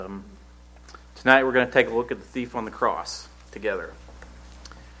Tonight we're going to take a look at the thief on the cross together.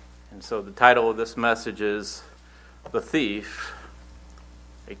 And so the title of this message is The Thief,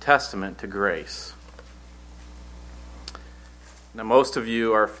 a Testament to Grace. Now most of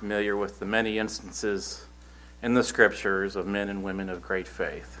you are familiar with the many instances in the scriptures of men and women of great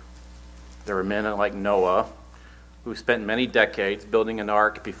faith. There were men like Noah who spent many decades building an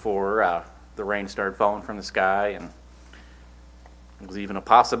ark before the rain started falling from the sky, and it was even a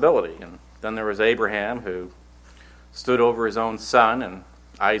possibility. And then there was Abraham, who stood over his own son and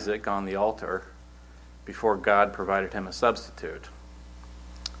Isaac on the altar before God provided him a substitute.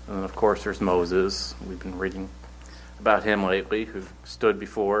 And then, of course, there's Moses. We've been reading about him lately, who stood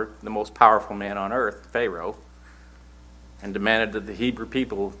before the most powerful man on earth, Pharaoh, and demanded that the Hebrew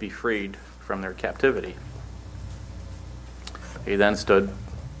people be freed from their captivity. He then stood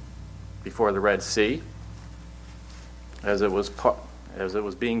before the Red Sea. As it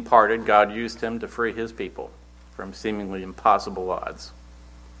was being parted, God used him to free his people from seemingly impossible odds.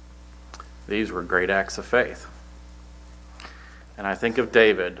 These were great acts of faith. And I think of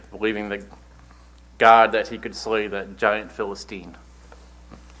David believing that God that he could slay that giant Philistine.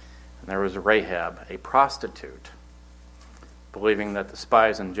 And there was Rahab, a prostitute, believing that the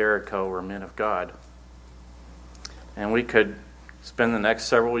spies in Jericho were men of God. And we could spend the next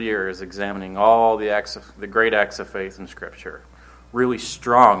several years examining all the great acts of faith in Scripture, really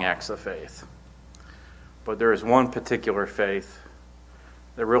strong acts of faith. But there is one particular faith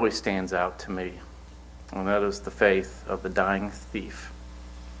that really stands out to me, and that is the faith of the dying thief.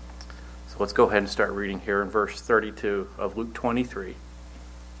 So let's go ahead and start reading here in verse 32 of Luke 23.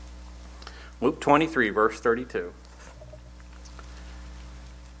 Luke 23, verse 32.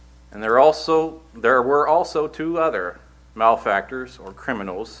 And there were also two other malefactors or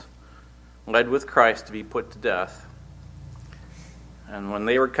criminals led with Christ to be put to death. And when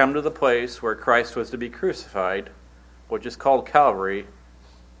they were come to the place where Christ was to be crucified, which is called Calvary,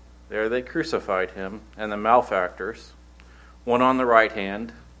 there they crucified him and the malefactors, one on the right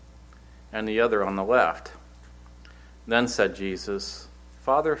hand and the other on the left. Then said Jesus,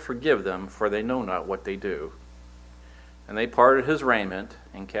 Father, forgive them, for they know not what they do. And they parted his raiment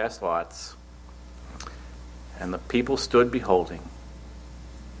and cast lots. And the people stood beholding.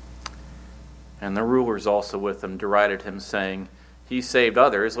 And the rulers also with them derided him, saying, He saved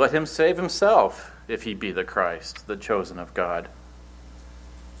others, let him save himself, if he be the Christ, the chosen of God.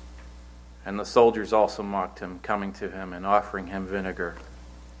 And the soldiers also mocked him, coming to him and offering him vinegar,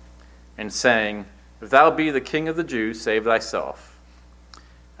 and saying, If thou be the King of the Jews, save thyself.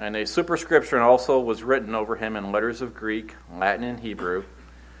 And a superscription also was written over him in letters of Greek, Latin, and Hebrew,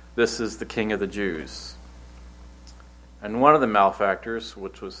 This is the King of the Jews. And one of the malefactors,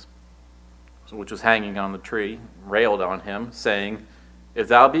 which was hanging on the tree, railed on him, saying, If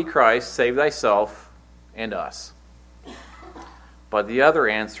thou be Christ, save thyself and us. But the other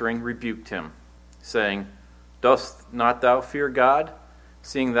answering rebuked him, saying, Dost not thou fear God,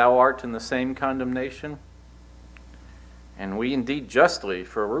 seeing thou art in the same condemnation? And we indeed justly,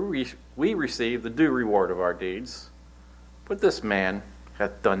 for we receive the due reward of our deeds. But this man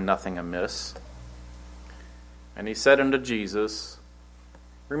hath done nothing amiss. And he said unto Jesus,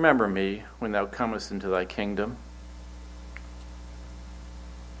 Remember me when thou comest into thy kingdom.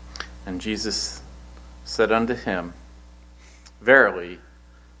 And Jesus said unto him, Verily,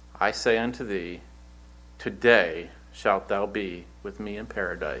 I say unto thee, today shalt thou be with me in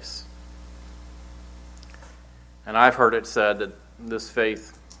paradise. And I've heard it said that this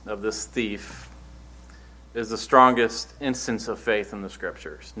faith of this thief is the strongest instance of faith in the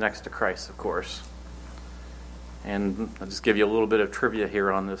Scriptures, next to Christ, of course. And I'll just give you a little bit of trivia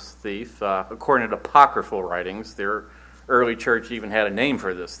here on this thief. According to apocryphal writings, their early church even had a name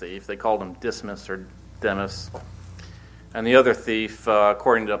for this thief. They called him Dismas or Demas. And the other thief,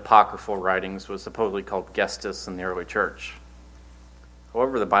 according to apocryphal writings, was supposedly called Gestas in the early church.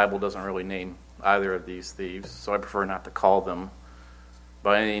 However, the Bible doesn't really name either of these thieves, so I prefer not to call them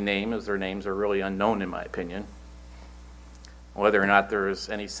by any name, as their names are really unknown in my opinion. Whether or not there is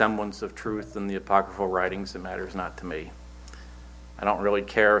any semblance of truth in the apocryphal writings, it matters not to me. I don't really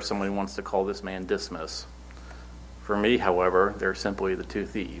care if somebody wants to call this man Dismas. For me, however, they're simply the two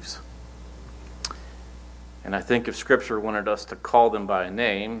thieves. And I think if Scripture wanted us to call them by a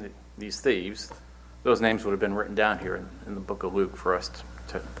name, these thieves, those names would have been written down here in the book of Luke for us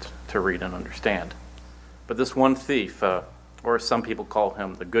to read and understand. But this one thief, or some people call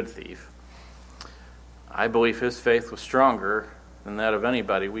him the good thief, I believe his faith was stronger than that of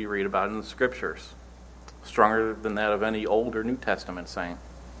anybody we read about in the Scriptures. Stronger than that of any Old or New Testament saint.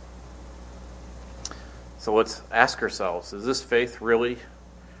 So let's ask ourselves, is this faith really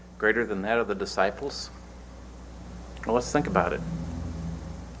greater than that of the disciples? Well, let's think about it.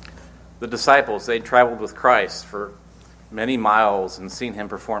 The disciples, they traveled with Christ for many miles and seen him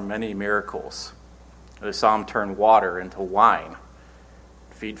perform many miracles. They saw him turn water into wine,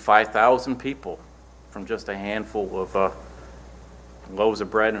 feed 5,000 people from just a handful of loaves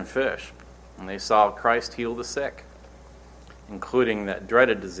of bread and fish. And they saw Christ heal the sick, including that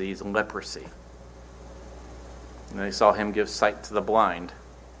dreaded disease, leprosy. And they saw him give sight to the blind.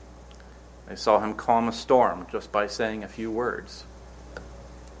 They saw him calm a storm just by saying a few words.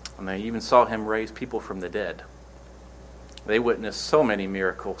 And they even saw him raise people from the dead. They witnessed so many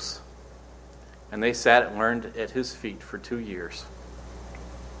miracles. And they sat and learned at his feet for 2 years.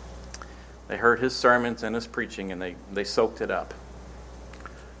 They heard his sermons and his preaching, and they soaked it up.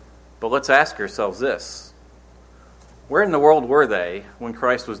 But let's ask ourselves this. Where in the world were they when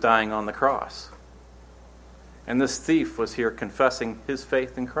Christ was dying on the cross? And this thief was here confessing his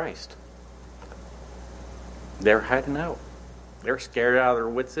faith in Christ. They're hiding out. They're scared out of their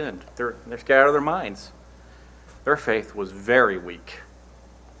wits' end. They're scared out of their minds. Their faith was very weak.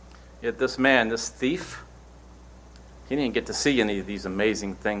 Yet this man, this thief, he didn't get to see any of these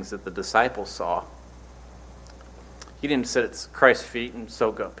amazing things that the disciples saw. He didn't sit at Christ's feet and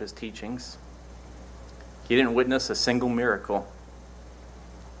soak up his teachings. He didn't witness a single miracle.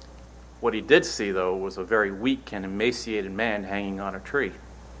 What he did see, though, was a very weak and emaciated man hanging on a tree.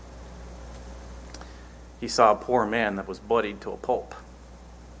 He saw a poor man that was bloodied to a pulp.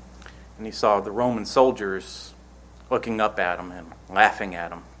 And he saw the Roman soldiers looking up at him and laughing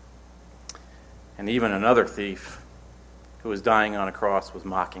at him. And even another thief who was dying on a cross was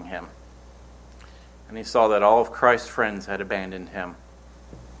mocking him. And he saw that all of Christ's friends had abandoned him.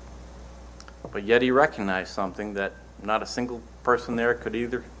 But yet he recognized something that not a single person there could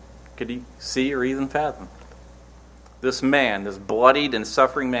he see or even fathom. This man, this bloodied and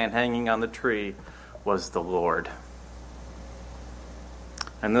suffering man hanging on the tree, was the Lord.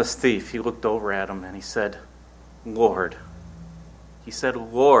 And this thief, he looked over at him and he said, Lord. He said,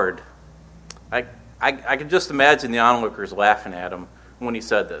 Lord. I could just imagine the onlookers laughing at him when he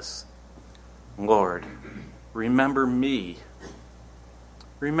said this. Lord, remember me.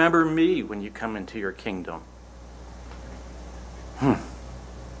 Remember me when you come into your kingdom.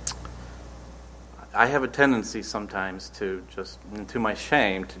 I have a tendency sometimes to to my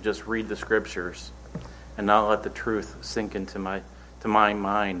shame, to just read the scriptures and not let the truth sink into my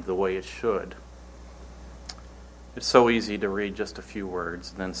mind the way it should. It's so easy to read just a few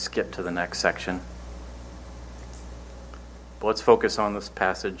words and then skip to the next section. But let's focus on this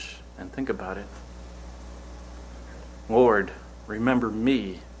passage and think about it. Lord, remember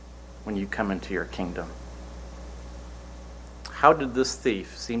me when you come into your kingdom. How did this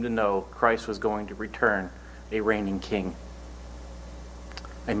thief seem to know Christ was going to return a reigning king,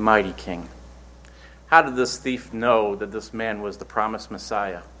 a mighty king? How did this thief know that this man was the promised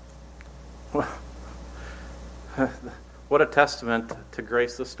Messiah? What a testament to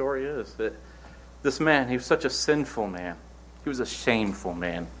grace this story is. That this man, he was such a sinful man. He was a shameful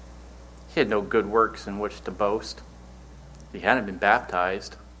man. He had no good works in which to boast. He hadn't been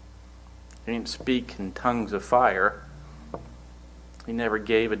baptized. He didn't speak in tongues of fire. He never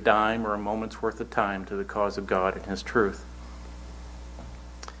gave a dime or a moment's worth of time to the cause of God and his truth.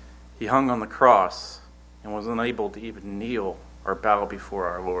 He hung on the cross and was unable to even kneel or bow before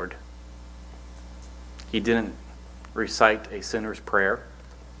our Lord. He didn't recite a sinner's prayer,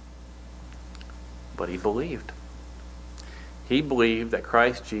 but he believed. He believed that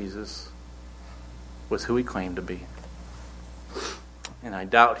Christ Jesus was who he claimed to be. And I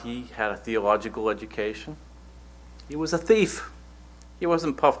doubt he had a theological education. He was a thief. He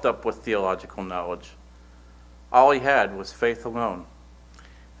wasn't puffed up with theological knowledge. All he had was faith alone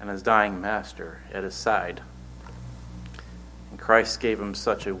and his dying master at his side. And Christ gave him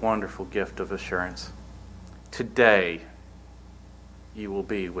such a wonderful gift of assurance. Today, you will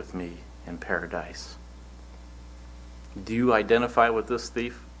be with me in paradise. Do you identify with this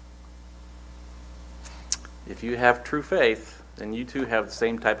thief? If you have true faith, then you too have the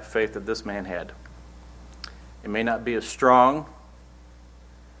same type of faith that this man had. It may not be as strong,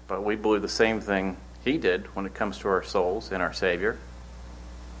 but we believe the same thing he did when it comes to our souls and our Savior.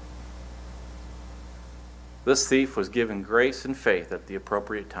 This thief was given grace and faith at the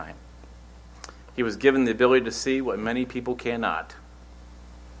appropriate time. He was given the ability to see what many people cannot.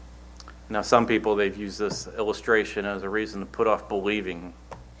 Now, some people, they've used this illustration as a reason to put off believing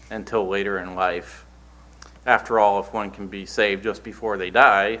until later in life. After all, if one can be saved just before they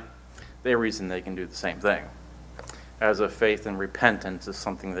die, they reason they can do the same thing. As if faith and repentance is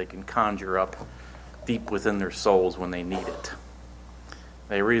something they can conjure up deep within their souls when they need it.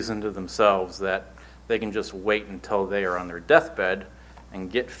 They reason to themselves that they can just wait until they are on their deathbed and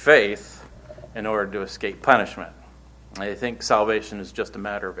get faith in order to escape punishment. They think salvation is just a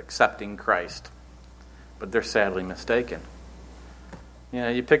matter of accepting Christ, but they're sadly mistaken.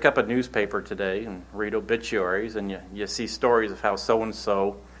 You pick up a newspaper today and read obituaries, and you see stories of how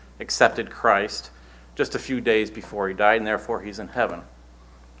so-and-so accepted Christ just a few days before he died, and therefore he's in heaven.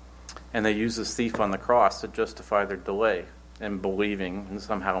 And they use this thief on the cross to justify their delay in believing and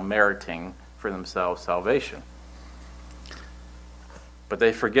somehow meriting for themselves salvation. But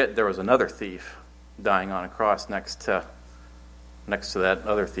they forget there was another thief dying on a cross next to that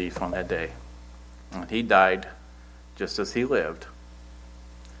other thief on that day. And he died just as he lived,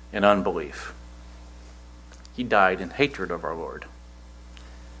 in unbelief. He died in hatred of our Lord.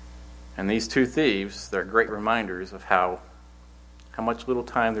 And these two thieves, they're great reminders of how much little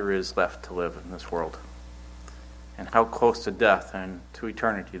time there is left to live in this world, and how close to death and to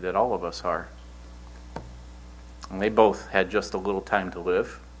eternity that all of us are. And they both had just a little time to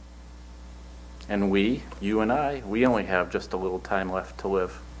live. And you and I, we only have just a little time left to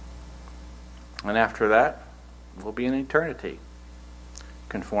live. And after that, we'll be in eternity,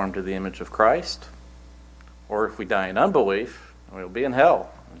 conformed to the image of Christ. Or if we die in unbelief, we'll be in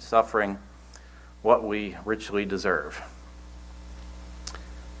hell and suffering what we richly deserve.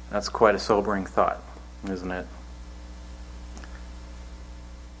 That's quite a sobering thought, isn't it?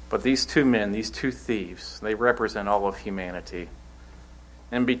 But these two men, these two thieves, they represent all of humanity.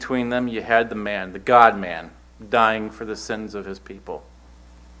 And between them, you had the man, the God-man, dying for the sins of his people.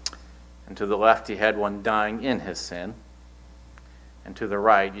 And to the left, you had one dying in his sin. And to the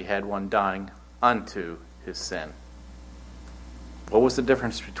right, you had one dying unto his sin. What was the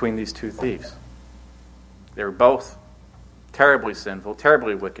difference between these two thieves? They were both terribly sinful,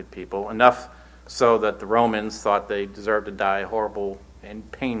 terribly wicked people, enough so that the Romans thought they deserved to die a horrible and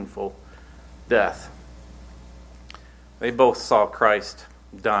painful death. They both saw Christ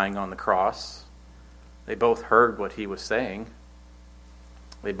dying on the cross. They both heard what he was saying.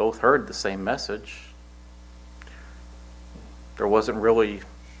 They both heard the same message. There wasn't really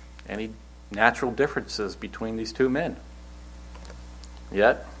any natural differences between these two men.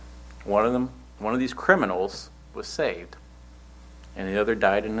 Yet, one of these criminals was saved, and the other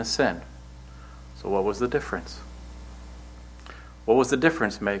died in his sin. So what was the difference? What was the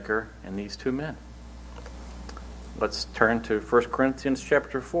difference maker in these two men? Let's turn to 1 Corinthians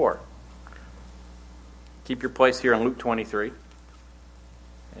chapter 4. Keep your place here in Luke 23.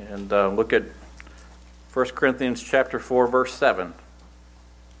 And look at 1 Corinthians chapter 4, verse 7.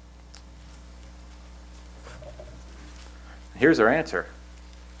 Here's our answer.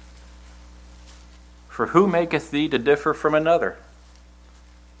 For who maketh thee to differ from another?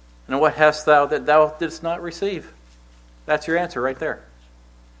 And what hast thou that thou didst not receive? That's your answer right there.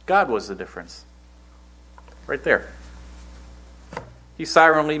 God was the difference. Right there. He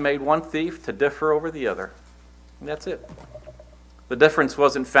sovereignly made one thief to differ over the other. And that's it. The difference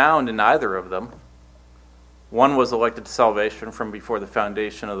wasn't found in either of them. One was elected to salvation from before the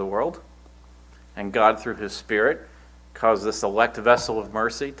foundation of the world, and God, through his Spirit, caused this elect vessel of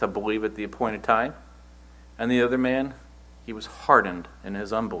mercy to believe at the appointed time. And the other man, he was hardened in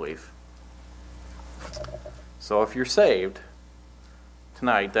his unbelief. So if you're saved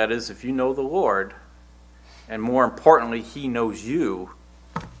tonight, that is, if you know the Lord, and more importantly, he knows you,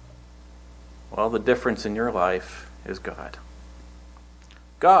 well, the difference in your life is God.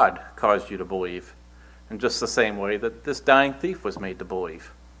 God caused you to believe in just the same way that this dying thief was made to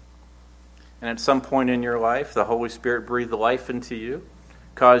believe. And at some point in your life, the Holy Spirit breathed life into you,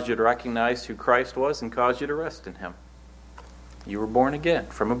 caused you to recognize who Christ was, and caused you to rest in him. You were born again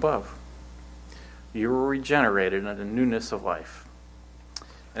from above. You were regenerated in a newness of life.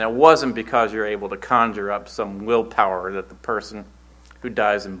 And it wasn't because you're able to conjure up some willpower that the person who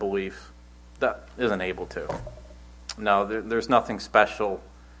dies in belief that isn't able to. No, there's nothing special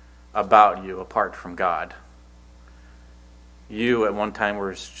about you apart from God. You at one time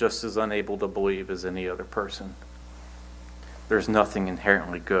were just as unable to believe as any other person. There's nothing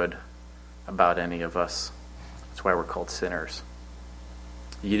inherently good about any of us. That's why we're called sinners.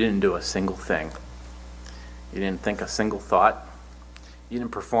 You didn't do a single thing. You didn't think a single thought. You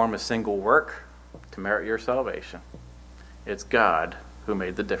didn't perform a single work to merit your salvation. It's God who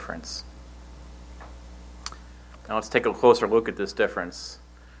made the difference. Now let's take a closer look at this difference.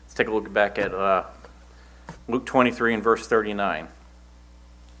 Let's take a look back at Luke 23 and verse 39.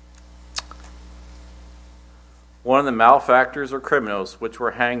 One of the malefactors or criminals which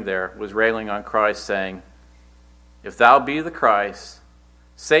were hanged there was railing on Christ, saying, If thou be the Christ,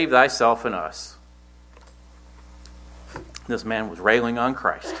 save thyself and us. This man was railing on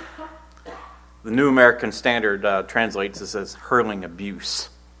Christ. The New American Standard translates this as hurling abuse.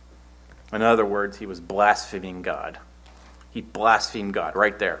 In other words, he was blaspheming God. He blasphemed God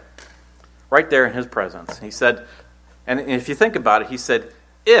right there in his presence. He said, and if you think about it, he said,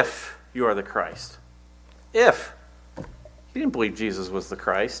 if you are the Christ. If. He didn't believe Jesus was the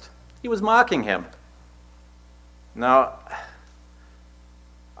Christ. He was mocking him. Now,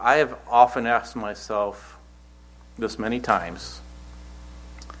 I have often asked myself this many times,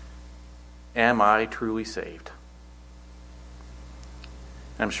 am I truly saved?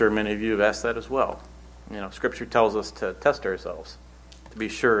 I'm sure many of you have asked that as well. Scripture tells us to test ourselves, to be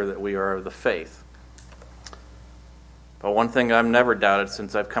sure that we are of the faith. But one thing I've never doubted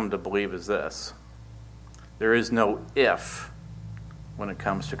since I've come to believe is this: there is no if when it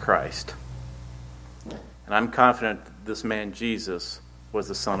comes to Christ. And I'm confident that this man Jesus was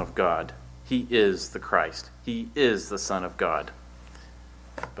the Son of God. He is the Christ. He is the Son of God.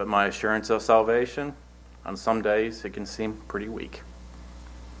 But my assurance of salvation, on some days, it can seem pretty weak.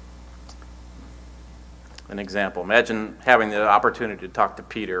 An example, imagine having the opportunity to talk to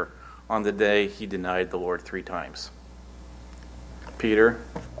Peter on the day he denied the Lord 3 times. Peter,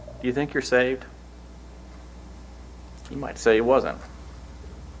 do you think you're saved? You might say he wasn't.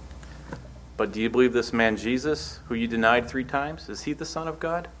 But do you believe this man Jesus, who you denied 3 times, is he the Son of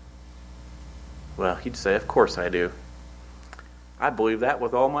God? Well, he'd say, of course I do. I believe that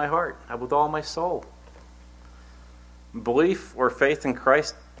with all my heart, with all my soul. Belief or faith in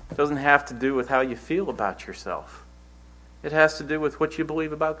Christ doesn't have to do with how you feel about yourself. It has to do with what you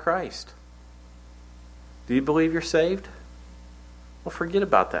believe about Christ. Do you believe you're saved? Well, forget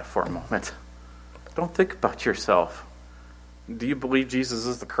about that for a moment. Don't think about yourself. Do you believe Jesus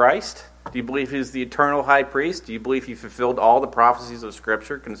is the Christ? Do you believe he's the eternal high priest? Do you believe he fulfilled all the prophecies of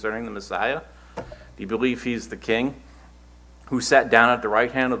Scripture concerning the Messiah? Do you believe he's the King who sat down at the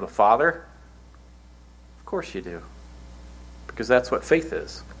right hand of the Father? Of course you do, because that's what faith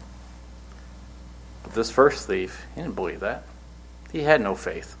is. But this first thief, he didn't believe that. He had no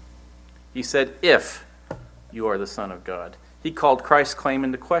faith. He said, if you are the Son of God. He called Christ's claim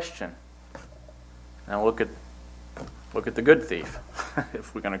into question. Now look at the good thief,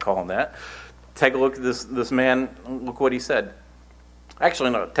 if we're going to call him that. Take a look at this man. Look what he said.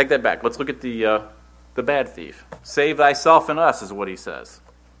 Actually, no, take that back. Let's look at the bad thief. Save thyself and us is what he says.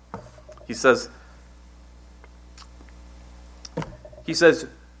 He says,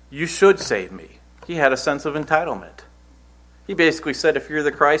 you should save me. He had a sense of entitlement. He basically said, if you're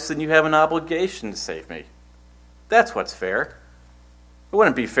the Christ, then you have an obligation to save me. That's what's fair. It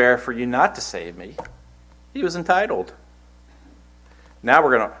wouldn't be fair for you not to save me. He was entitled. Now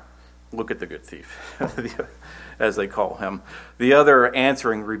we're going to look at the good thief, as they call him. The other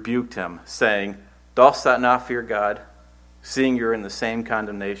answering rebuked him, saying, dost thou not fear God, seeing you're in the same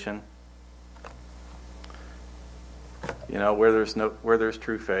condemnation? Where there's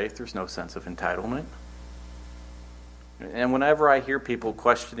true faith, there's no sense of entitlement. And whenever I hear people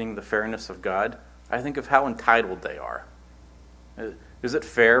questioning the fairness of God, I think of how entitled they are. Is it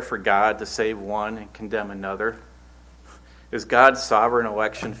fair for God to save one and condemn another? Is God's sovereign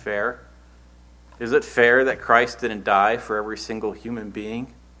election fair? Is it fair that Christ didn't die for every single human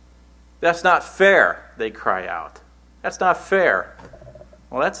being? That's not fair, they cry out. That's not fair.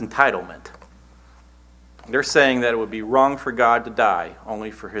 Well, that's entitlement. They're saying that it would be wrong for God to die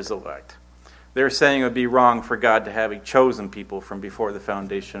only for his elect. They're saying it would be wrong for God to have a chosen people from before the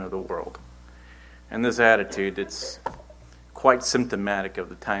foundation of the world. And this attitude, it's quite symptomatic of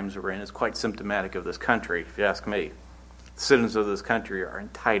the times we're in. It's quite symptomatic of this country, if you ask me. The citizens of this country are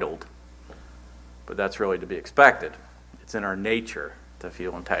entitled. But that's really to be expected. It's in our nature to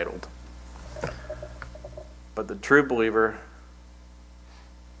feel entitled. But the true believer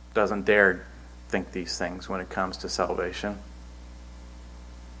doesn't dare think these things when it comes to salvation.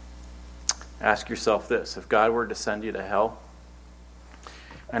 Ask yourself this: if God were to send you to hell,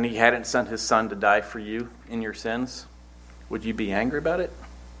 and he hadn't sent his son to die for you in your sins, would you be angry about it,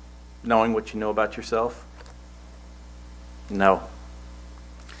 knowing what you know about yourself? No.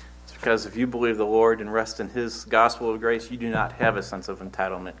 It's because if you believe the Lord and rest in his gospel of grace, you do not have a sense of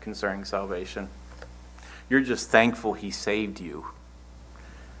entitlement concerning salvation. You're just thankful he saved you.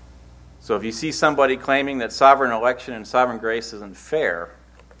 So if you see somebody claiming that sovereign election and sovereign grace isn't fair,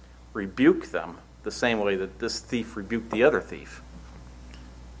 rebuke them the same way that this thief rebuked the other thief.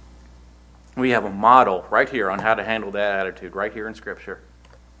 We have a model right here on how to handle that attitude, right here in Scripture.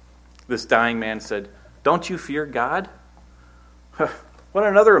 This dying man said, don't you fear God? What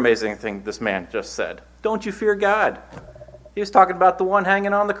another amazing thing this man just said. Don't you fear God? He was talking about the one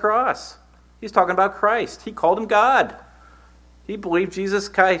hanging on the cross. He's talking about Christ. He called him God. He believed Jesus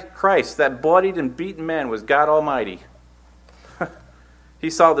Christ, that bloodied and beaten man, was God Almighty. He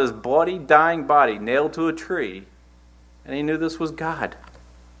saw this bloody, dying body nailed to a tree, and he knew this was God.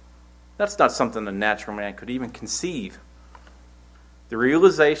 That's not something a natural man could even conceive. The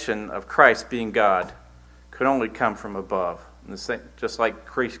realization of Christ being God could only come from above. Just like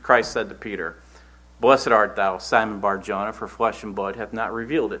Christ said to Peter, "Blessed art thou, Simon Bar-Jonah, for flesh and blood hath not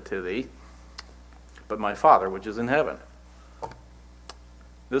revealed it to thee, but my Father which is in heaven."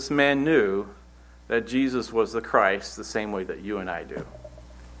 This man knew that Jesus was the Christ the same way that you and I do.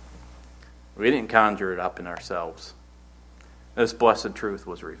 We didn't conjure it up in ourselves. This blessed truth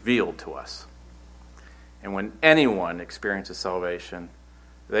was revealed to us. And when anyone experiences salvation,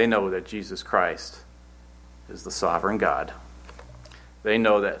 they know that Jesus Christ is the sovereign God. They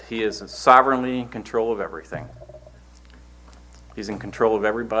know that he is sovereignly in control of everything. He's in control of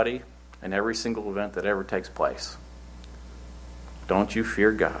everybody and every single event that ever takes place. Don't you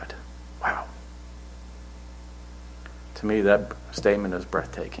fear God? Wow. To me, that statement is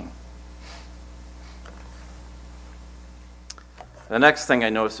breathtaking. The next thing I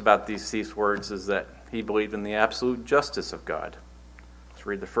notice about these thief's words is that he believed in the absolute justice of God. Let's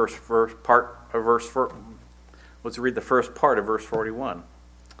read the first part of verse 41.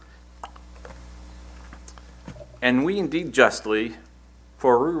 And we indeed justly,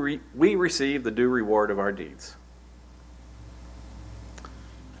 for we receive the due reward of our deeds.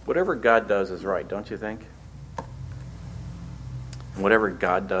 Whatever God does is right, don't you think? And whatever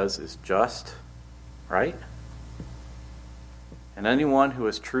God does is just, right? And anyone who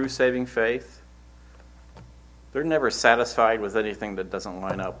has true saving faith, they're never satisfied with anything that doesn't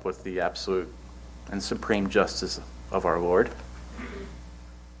line up with the absolute and supreme justice of our Lord.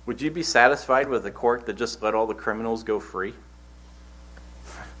 Would you be satisfied with a court that just let all the criminals go free?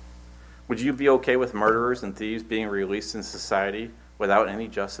 Would you be okay with murderers and thieves being released in society without any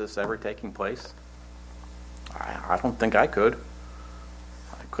justice ever taking place? I don't think I could.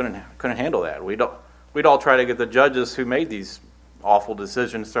 I couldn't handle that. We'd all try to get the judges who made these awful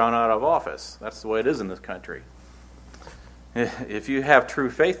decisions thrown out of office. That's the way it is in this country. If you have true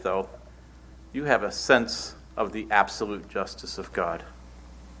faith, though, you have a sense of the absolute justice of God.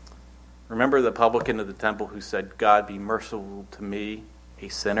 Remember the publican of the temple who said, "God, be merciful to me, a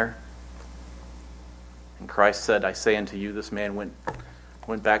sinner"? And Christ said, "I say unto you, this man went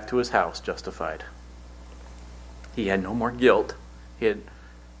back to his house justified." He had no more guilt.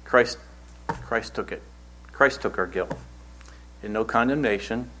 Christ took it. Christ took our guilt. In no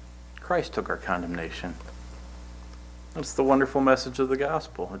condemnation, Christ took our condemnation. That's the wonderful message of the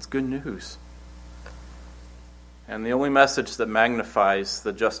gospel. It's good news. And the only message that magnifies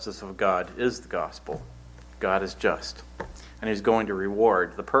the justice of God is the gospel. God is just. And he's going to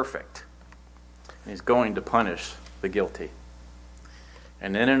reward the perfect. And he's going to punish the guilty.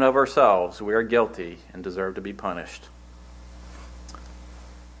 And in and of ourselves, we are guilty and deserve to be punished.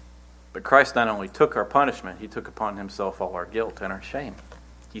 But Christ not only took our punishment, he took upon himself all our guilt and our shame.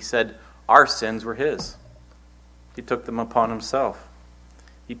 He said our sins were his. He took them upon himself.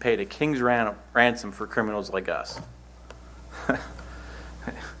 He paid a king's ransom for criminals like us.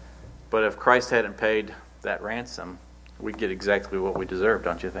 But if Christ hadn't paid that ransom, we'd get exactly what we deserve,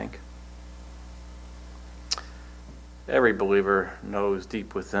 don't you think? Every believer knows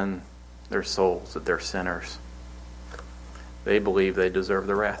deep within their souls that they're sinners. They believe they deserve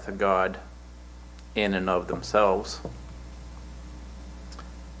the wrath of God in and of themselves.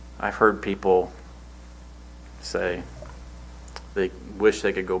 I've heard people say they wish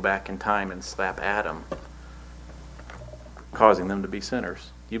they could go back in time and slap Adam, causing them to be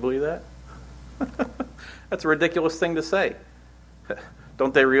sinners. Do you believe that? That's a ridiculous thing to say.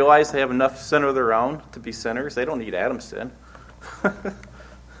 Don't they realize they have enough sin of their own to be sinners? They don't need Adam's sin.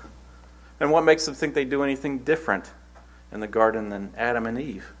 And what makes them think they do anything different in the garden than Adam and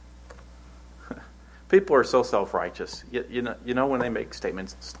Eve? People are so self-righteous. You know when they make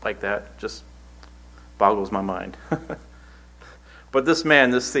statements like that, it just boggles my mind. But this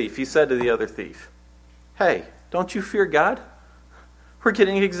man, this thief, he said to the other thief, "Hey, don't you fear God? We're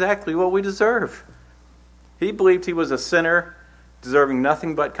getting exactly what we deserve." He believed he was a sinner, deserving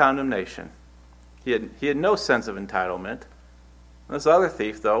nothing but condemnation. He had no sense of entitlement. This other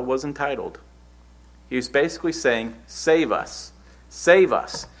thief, though, was entitled. He was basically saying, "Save us. Save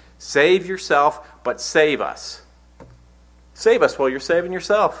us. Save yourself, but save us. Save us while you're saving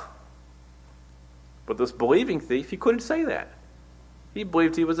yourself." But this believing thief, he couldn't say that. He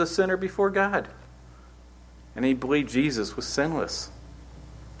believed he was a sinner before God. And he believed Jesus was sinless.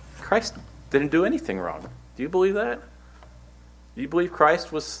 Christ didn't do anything wrong. Do you believe that? Do you believe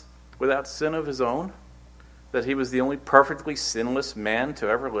Christ was without sin of his own? that he was the only perfectly sinless man to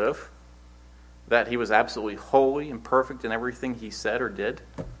ever live, that he was absolutely holy and perfect in everything he said or did,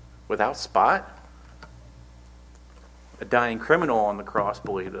 without spot? A dying criminal on the cross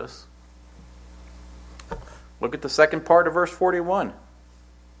believed this. Look at the second part of verse 41.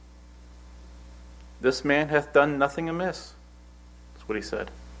 This man hath done nothing amiss. That's what he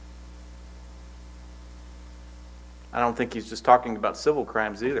said. I don't think he's just talking about civil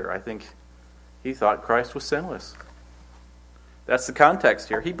crimes either. I think he thought Christ was sinless. That's the context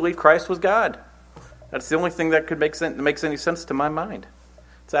here. He believed Christ was God. That's the only thing that makes any sense to my mind.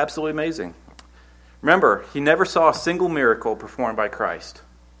 It's absolutely amazing. Remember, he never saw a single miracle performed by Christ.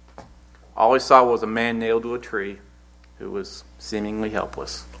 All he saw was a man nailed to a tree who was seemingly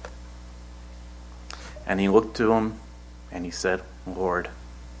helpless. And he looked to him and he said, Lord.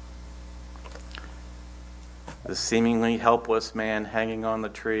 The seemingly helpless man hanging on the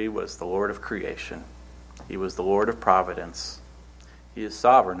tree was the Lord of creation. He was the Lord of providence. He is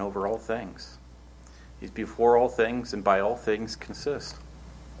sovereign over all things. He's before all things and by all things consist.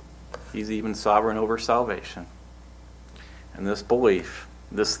 He's even sovereign over salvation. And this belief,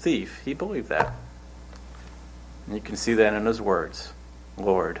 this thief, he believed that. And you can see that in his words.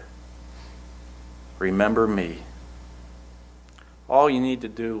 Lord, remember me. All you need to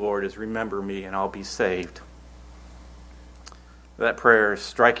do, Lord, is remember me and I'll be saved. That prayer is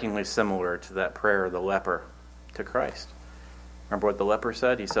strikingly similar to that prayer of the leper to Christ. Remember what the leper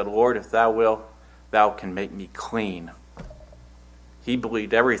said? He said, Lord, if thou wilt, thou can make me clean. He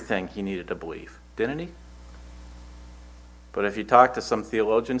believed everything he needed to believe, didn't he? But if you talk to some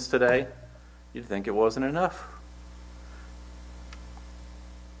theologians today, you'd think it wasn't enough.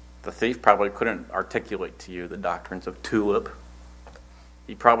 The thief probably couldn't articulate to you the doctrines of tulip.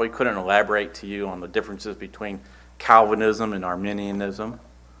 He probably couldn't elaborate to you on the differences between Calvinism and Arminianism.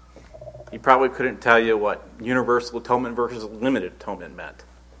 He probably couldn't tell you what universal atonement versus limited atonement meant.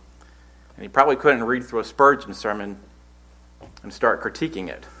 And he probably couldn't read through a Spurgeon sermon and start critiquing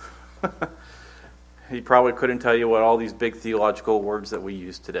it. He probably couldn't tell you what all these big theological words that we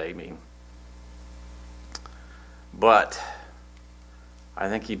use today mean. But I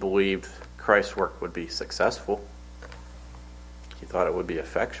think he believed Christ's work would be successful. He thought it would be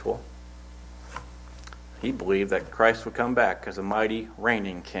effectual. He believed that Christ would come back as a mighty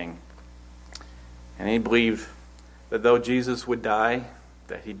reigning king. And he believed that though Jesus would die,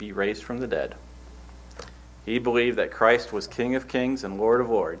 that he'd be raised from the dead. He believed that Christ was King of kings and Lord of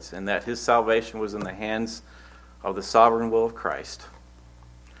lords, and that his salvation was in the hands of the sovereign will of Christ.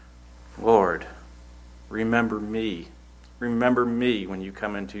 Lord, remember me. Remember me when you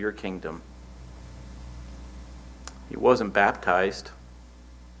come into your kingdom. He wasn't baptized.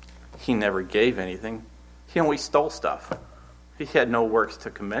 He never gave anything. He only stole stuff. He had no works to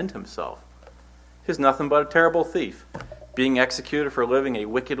commend himself. He's nothing but a terrible thief, being executed for living a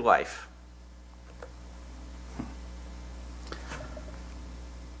wicked life.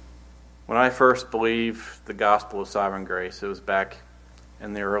 When I first believed the gospel of sovereign grace, it was back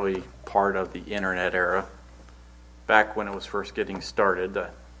in the early part of the internet era, back when it was first getting started.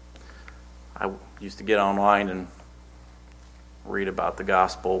 I used to get online and read about the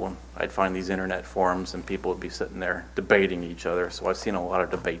gospel, and I'd find these internet forums and people would be sitting there debating each other. So I've seen a lot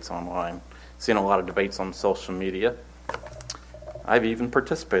of debates online, seen a lot of debates on social media. I've even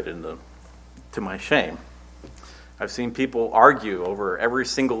participated in them, to my shame. I've seen people argue over every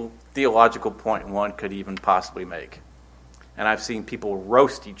single theological point one could even possibly make. And I've seen people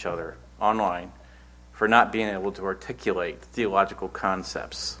roast each other online for not being able to articulate theological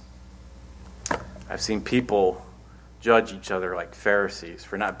concepts. I've seen people judge each other like Pharisees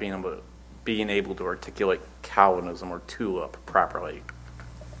for not being able to articulate Calvinism or tulip properly.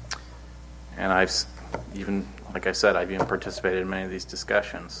 And I've even, like I said, I've even participated in many of these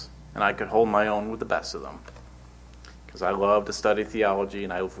discussions. And I could hold my own with the best of them. Because I love to study theology,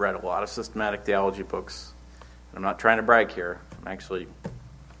 and I've read a lot of systematic theology books. And I'm not trying to brag here. I'm actually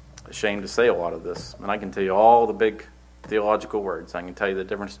ashamed to say a lot of this. And I can tell you all the big theological words. I can tell you the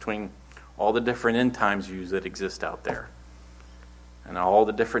difference between all the different end times views that exist out there, and all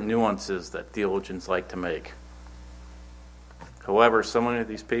the different nuances that theologians like to make. However, so many of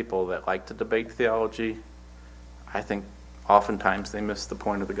these people that like to debate theology, I think oftentimes they miss the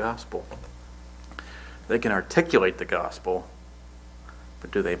point of the gospel. They can articulate the gospel, but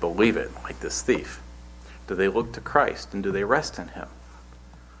do they believe it like this thief? Do they look to Christ, and do they rest in him?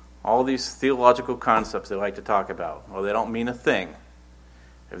 All these theological concepts they like to talk about, well, they don't mean a thing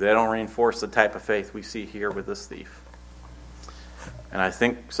if they don't reinforce the type of faith we see here with this thief. And I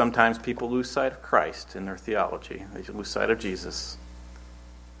think sometimes people lose sight of Christ in their theology. They lose sight of Jesus.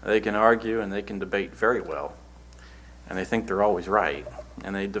 They can argue and they can debate very well, and they think they're always right,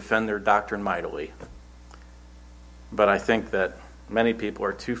 and they defend their doctrine mightily. But I think that many people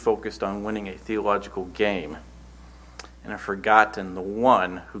are too focused on winning a theological game and have forgotten the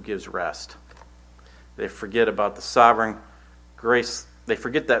one who gives rest. They forget about the sovereign grace. They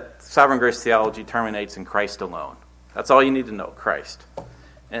forget that sovereign grace theology terminates in Christ alone. That's all you need to know, Christ.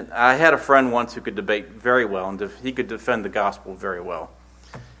 And I had a friend once who could debate very well, and he could defend the gospel very well.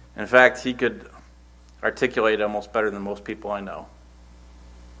 In fact, he could articulate it almost better than most people I know.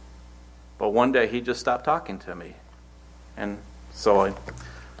 But one day he just stopped talking to me. And so I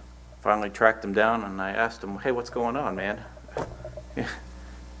finally tracked him down and I asked him, "Hey, what's going on, man?"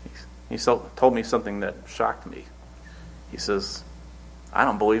 He told me something that shocked me. He says, "I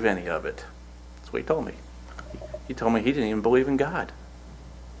don't believe any of it." That's what he told me. He told me he didn't even believe in God.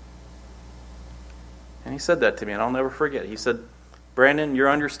 And he said that to me, and I'll never forget. He said, "Brandon, your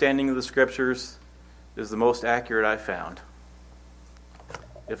understanding of the Scriptures is the most accurate I found.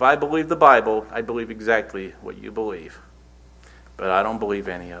 If I believe the Bible, I believe exactly what you believe. But I don't believe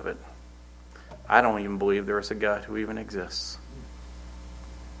any of it. I don't even believe there is a God who even exists."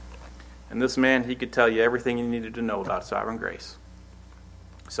 And this man, he could tell you everything you needed to know about sovereign grace.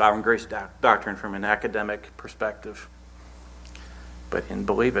 Sovereign grace doctrine from an academic perspective. But he didn't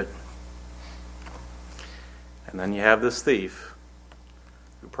believe it. And then you have this thief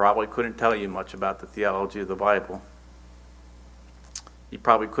who probably couldn't tell you much about the theology of the Bible. He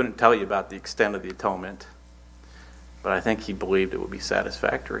probably couldn't tell you about the extent of the atonement. But I think he believed it would be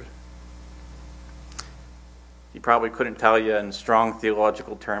satisfactory. He probably couldn't tell you in strong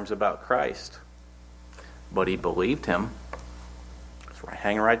theological terms about Christ. But he believed him. It's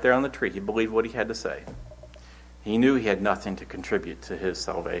hanging right there on the tree. He believed what he had to say. He knew he had nothing to contribute to his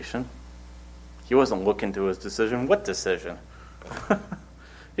salvation. He wasn't looking to his decision. What decision?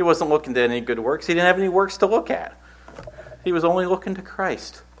 He wasn't looking to any good works. He didn't have any works to look at. He was only looking to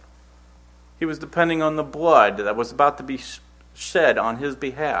Christ. He was depending on the blood that was about to be shed on his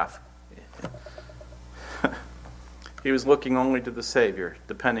behalf. He was looking only to the Savior,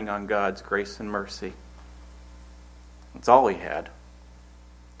 depending on God's grace and mercy. That's all he had.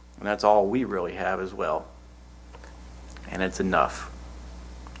 And that's all we really have as well. And it's enough.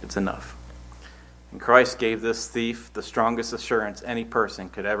 It's enough. And Christ gave this thief the strongest assurance any person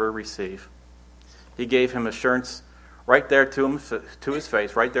could ever receive. He gave him assurance right there to his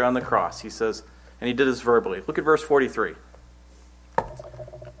face, right there on the cross. He says, and he did this verbally. Look at verse 43.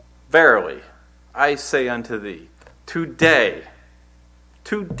 "Verily, I say unto thee, today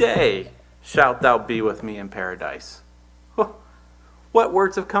shalt thou be with me in paradise." What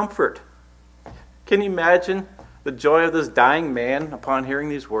words of comfort. Can you imagine the joy of this dying man upon hearing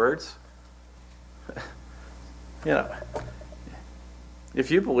these words?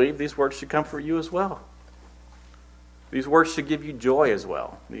 If you believe, these words should comfort you as well. These words should give you joy as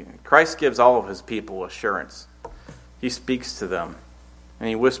well. Christ gives all of his people assurance. He speaks to them, and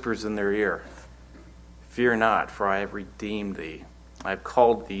he whispers in their ear, "Fear not, for I have redeemed thee. I have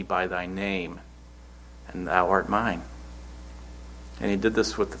called thee by thy name, and thou art mine." And he did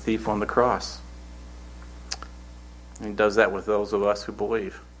this with the thief on the cross. And he does that with those of us who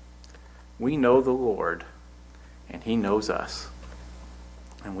believe. We know the Lord, and he knows us.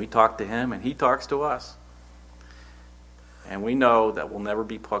 And we talk to him, and he talks to us. And we know that we'll never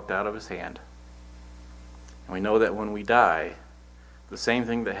be plucked out of his hand. And we know that when we die, the same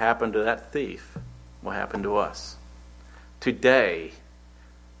thing that happened to that thief will happen to us. "Today,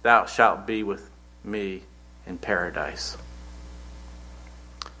 thou shalt be with me in paradise."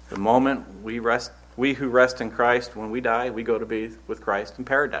 The moment we who rest in Christ, when we die, we go to be with Christ in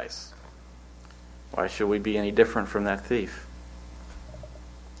paradise. Why should we be any different from that thief?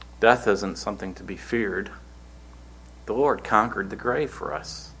 Death isn't something to be feared. The Lord conquered the grave for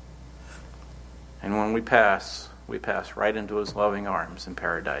us. And when we pass right into his loving arms in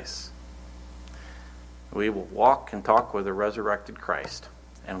paradise. We will walk and talk with a resurrected Christ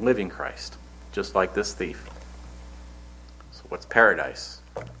and living Christ, just like this thief. So what's paradise?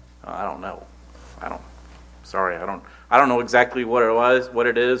 I don't know. I don't know exactly what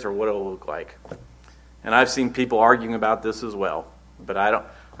it is, or what it'll look like. And I've seen people arguing about this as well, but I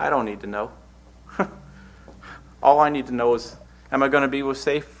don't need to know. All I need to know is, am I going to be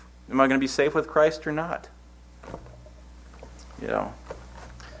safe with Christ or not? And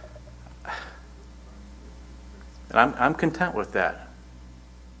I'm content with that.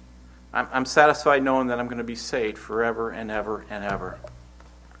 I'm satisfied knowing that I'm going to be saved forever and ever and ever.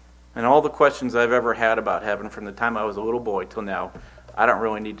 And all the questions I've ever had about heaven from the time I was a little boy till now, I don't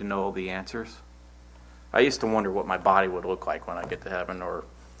really need to know all the answers. I used to wonder what my body would look like when I get to heaven, or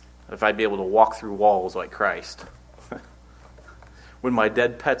if I'd be able to walk through walls like Christ. Would my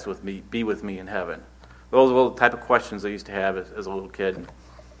dead pets be with me in heaven? Those were the type of questions I used to have as a little kid.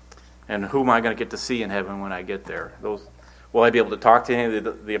 And who am I going to get to see in heaven when I get there? Will I be able to talk to any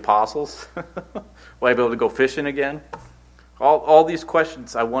of the apostles? Will I be able to go fishing again? All these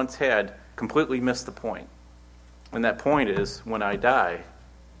questions I once had completely missed the point. And that point is, when I die,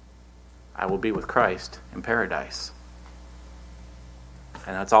 I will be with Christ in paradise.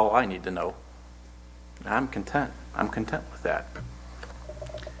 And that's all I need to know. And I'm content. I'm content with that.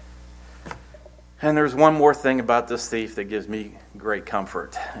 And there's one more thing about this thief that gives me great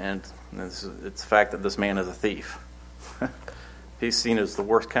comfort. And it's the fact that this man is a thief. He's seen as the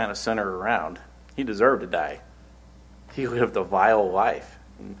worst kind of sinner around. He deserved to die. He lived a vile life.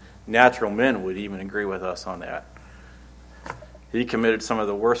 Natural men would even agree with us on that. He committed some of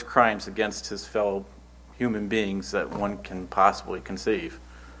the worst crimes against his fellow human beings that one can possibly conceive.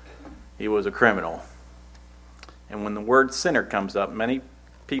 He was a criminal. And when the word sinner comes up, many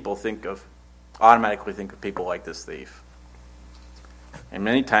people automatically think of people like this thief. And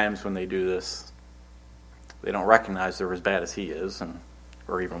many times when they do this, they don't recognize they're as bad as he is,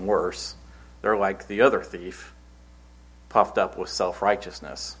 or even worse. They're like the other thief, puffed up with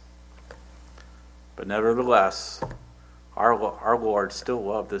self-righteousness. But nevertheless, our Lord still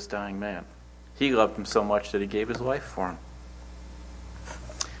loved this dying man. He loved him so much that he gave his life for him.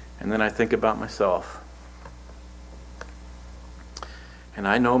 And then I think about myself. And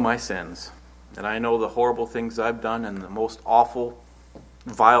I know my sins. And I know the horrible things I've done and the most awful,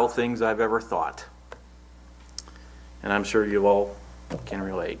 vile things I've ever thought. And I'm sure you all can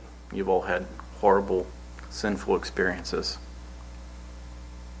relate. You've all had horrible, sinful experiences.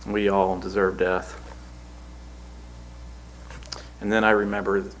 We all deserve death. And then I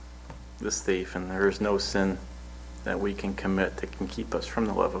remember this thief, and there is no sin that we can commit that can keep us from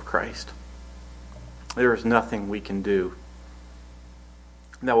the love of Christ. There is nothing we can do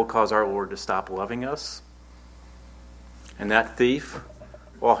that will cause our Lord to stop loving us. And that thief,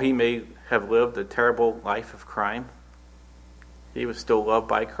 while he may have lived a terrible life of crime, he was still loved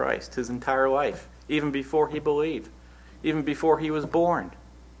by Christ his entire life, even before he believed, even before he was born.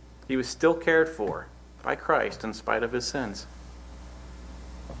 He was still cared for by Christ in spite of his sins.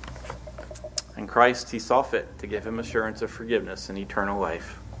 And Christ, he saw fit to give him assurance of forgiveness and eternal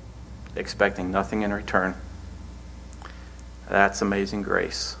life, expecting nothing in return. That's amazing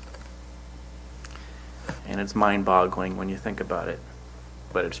grace. And it's mind-boggling when you think about it.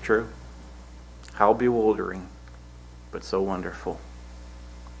 But it's true. How bewildering, but so wonderful.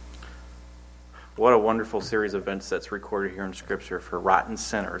 What a wonderful series of events that's recorded here in Scripture for rotten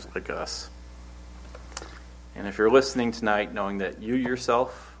sinners like us. And if you're listening tonight knowing that you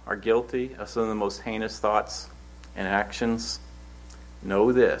yourself are guilty of some of the most heinous thoughts and actions,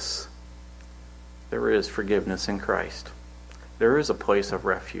 know this: there is forgiveness in Christ. There is a place of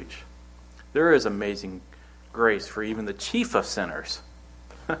refuge. There is amazing grace for even the chief of sinners.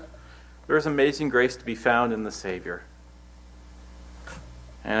 There is amazing grace to be found in the Savior.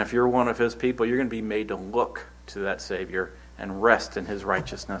 And if you're one of his people, you're going to be made to look to that Savior and rest in his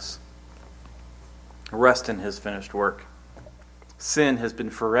righteousness. Rest in his finished work. Sin has been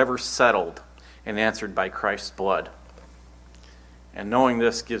forever settled and answered by Christ's blood. And knowing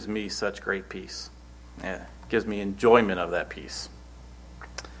this gives me such great peace. It gives me enjoyment of that peace.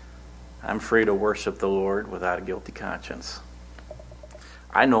 I'm free to worship the Lord without a guilty conscience.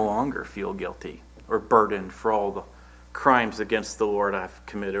 I no longer feel guilty or burdened for all the crimes against the Lord I've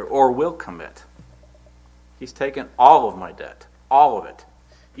committed or will commit. He's taken all of my debt, all of it,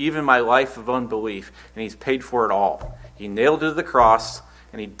 even my life of unbelief, and he's paid for it all. He nailed it to the cross,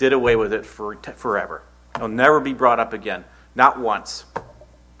 and he did away with it forever. It'll never be brought up again, not once.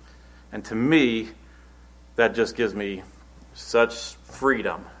 And to me, that just gives me such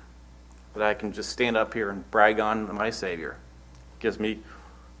freedom that I can just stand up here and brag on my Savior. It gives me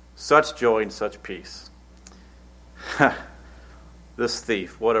such joy and such peace. This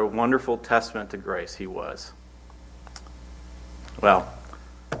thief, what a wonderful testament to grace he was. Well,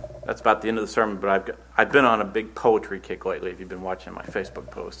 that's about the end of the sermon, but I've been on a big poetry kick lately, if you've been watching my Facebook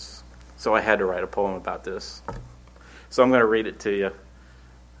posts. So I had to write a poem about this. So I'm going to read it to you.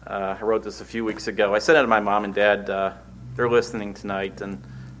 I wrote this a few weeks ago. I sent it to my mom and dad. They're listening tonight, and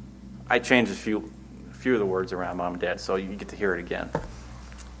I changed a few of the words around, Mom and Dad, so you get to hear it again.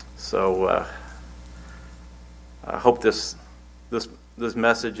 So I hope this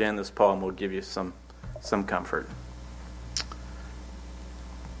message and this poem will give you some comfort.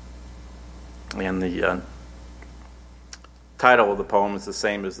 And the title of the poem is the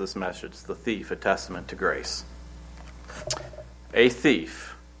same as this message, The Thief, a Testament to Grace. A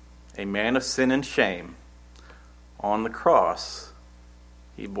thief, a man of sin and shame, on the cross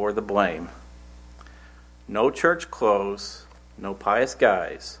he bore the blame. No church clothes, no pious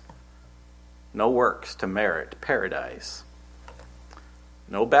guise, no works to merit paradise.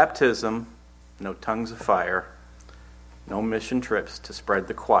 No baptism, no tongues of fire, no mission trips to spread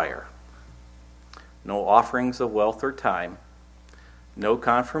the choir. No offerings of wealth or time, no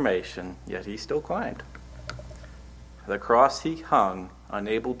confirmation, yet he still climbed. The cross he hung,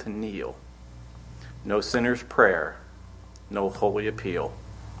 unable to kneel. No sinner's prayer, no holy appeal.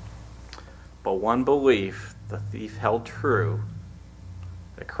 But one belief the thief held true,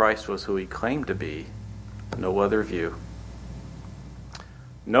 that Christ was who he claimed to be, no other view.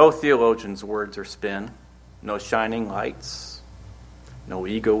 No theologian's words or spin, no shining lights, no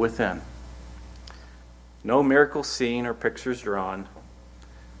ego within. No miracle seen or pictures drawn,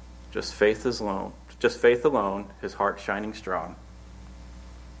 just faith alone, his heart shining strong.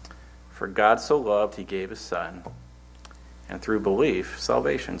 For God so loved, he gave his Son, and through belief,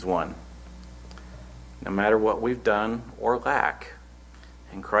 salvation's won. No matter what we've done or lack,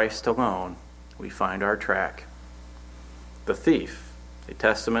 in Christ alone, we find our track. The thief, a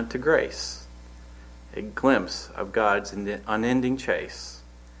testament to grace, a glimpse of God's unending chase,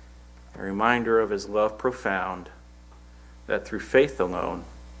 a reminder of his love profound, that through faith alone,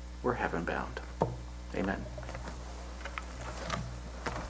 we're heaven bound. Amen.